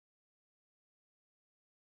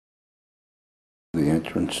the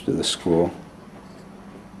entrance to the school.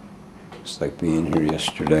 It's like being here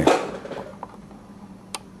yesterday.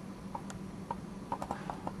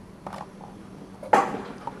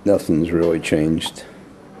 Nothing's really changed.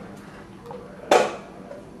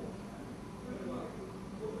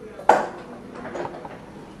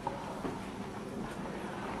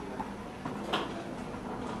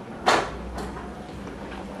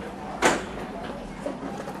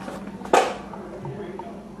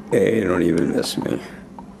 Hey, don't even miss me.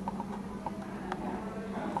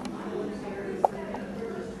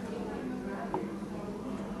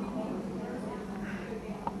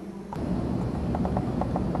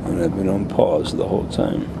 And I've been on pause the whole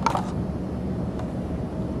time.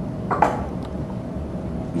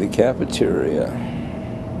 The cafeteria.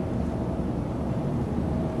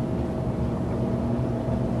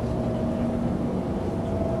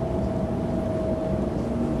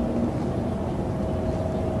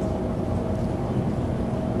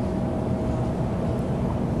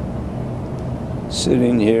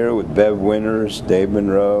 Sitting here with Bev Winters, Dave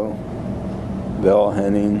Monroe, Belle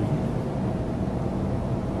Henning.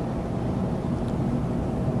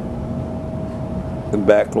 The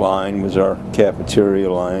back line was our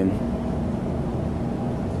cafeteria line.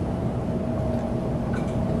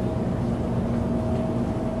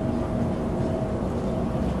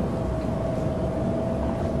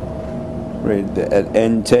 Right at the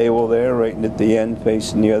end table there, right at the end,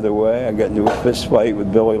 facing the other way. I got into a fist fight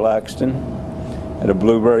with Billy Laxton. Had a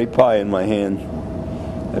blueberry pie in my hand.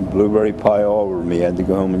 Had blueberry pie all over me. I had to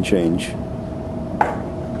go home and change.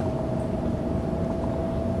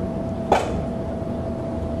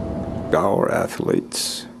 Scholar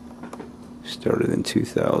athletes. Started in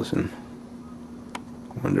 2000.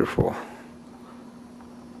 Wonderful.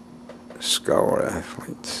 Scholar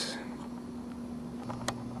athletes.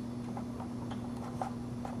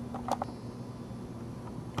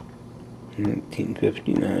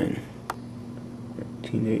 (1959).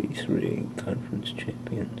 1983 conference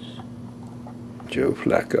champions. Joe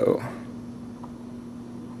Flacco.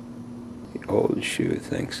 The Old Shoe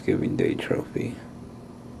Thanksgiving Day trophy.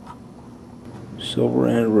 Silver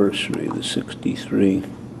anniversary of the 63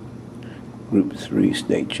 Group 3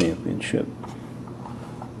 state championship.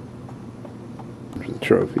 There's the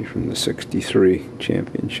trophy from the 63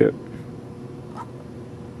 championship.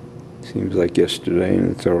 Seems like yesterday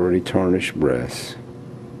and it's already tarnished brass.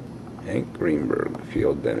 Hank Greenberg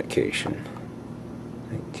field dedication,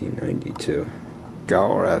 1992.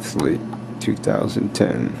 Scholar athlete,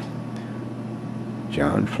 2010.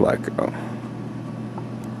 John Flacco.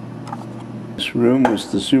 This room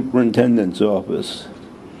was the superintendent's office.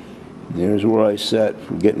 There's where I sat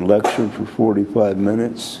for getting lectured for 45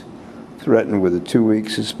 minutes, threatened with a 2-week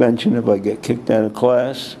suspension if I get kicked out of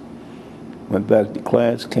class. Went back to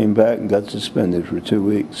class, came back and got suspended for 2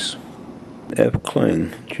 weeks. F.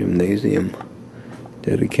 Klein Gymnasium,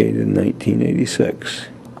 dedicated in 1986.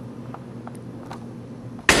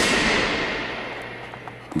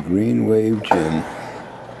 The Green Wave Gym.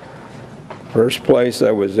 First place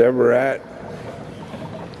I was ever at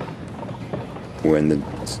when the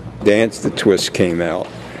Dance the Twist came out.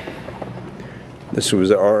 This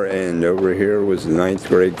was our end. Over here was the 9th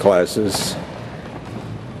grade classes.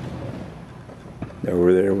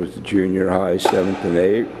 Over there was the junior high, 7th and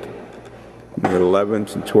 8th. The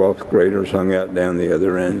 11th and 12th graders hung out down the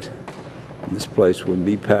other end. And this place would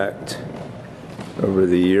be packed. Over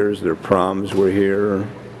the years, their proms were here.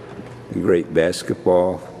 The great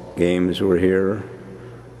basketball games were here.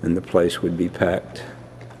 And the place would be packed.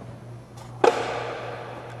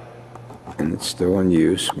 And it's still in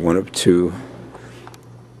use. One of two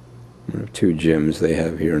gyms they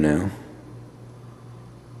have here now.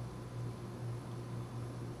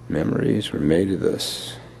 Memories were made of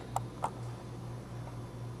this.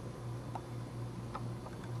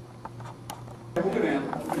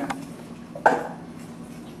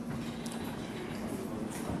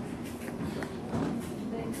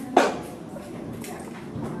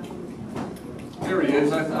 There he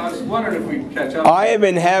is. I was wondering if we could catch up. I have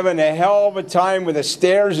been having a hell of a time with the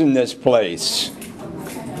stairs in this place.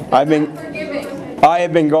 I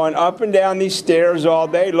have been going up and down these stairs all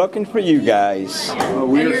day looking for you guys. Oh,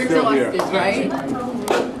 we're still here. Right?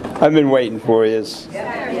 I've been waiting for you.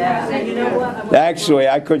 Yeah. Actually,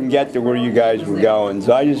 I couldn't get to where you guys were going,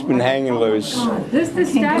 so I just been hanging loose.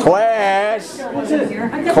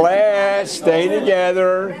 Class, stay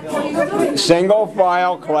together. Single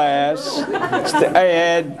file class. Stay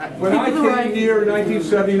ahead. When I came here in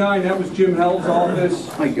 1979, that was Jim Hell's office.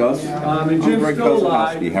 Hi, Gus. And Jim's still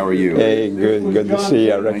alive. How are you? Hey, good to see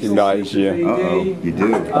you. I recognize you. Uh-oh, you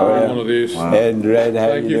do? One of these. Wow. Ed, Red, how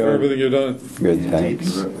Thank you you for doing? everything you've done. Good,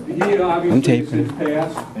 thanks. He obviously taping. since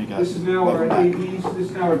passed. This is now our AD's, this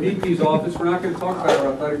is now our VP's office. We're not going to talk about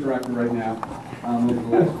our athletic director right now. Over the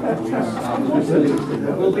last couple of weeks.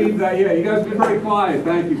 We'll leave that. Yeah, you guys have been very quiet.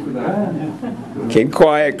 Thank you for that. Keep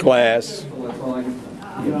quiet, class. That's all I can.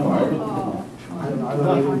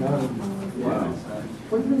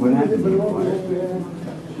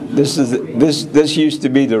 This used to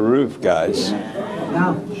be the roof, guys.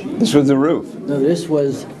 No, This was the roof. no, this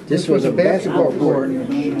was a basketball court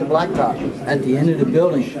The blacktop. at the end of the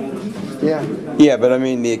building. Yeah. Yeah, but I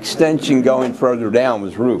mean the extension going further down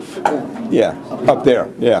was roof. Yeah, up there.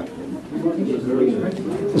 Yeah.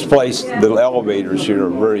 This place, the elevators here are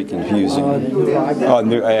very confusing. Oh,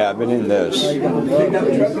 yeah, I've been in this.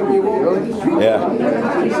 Yeah.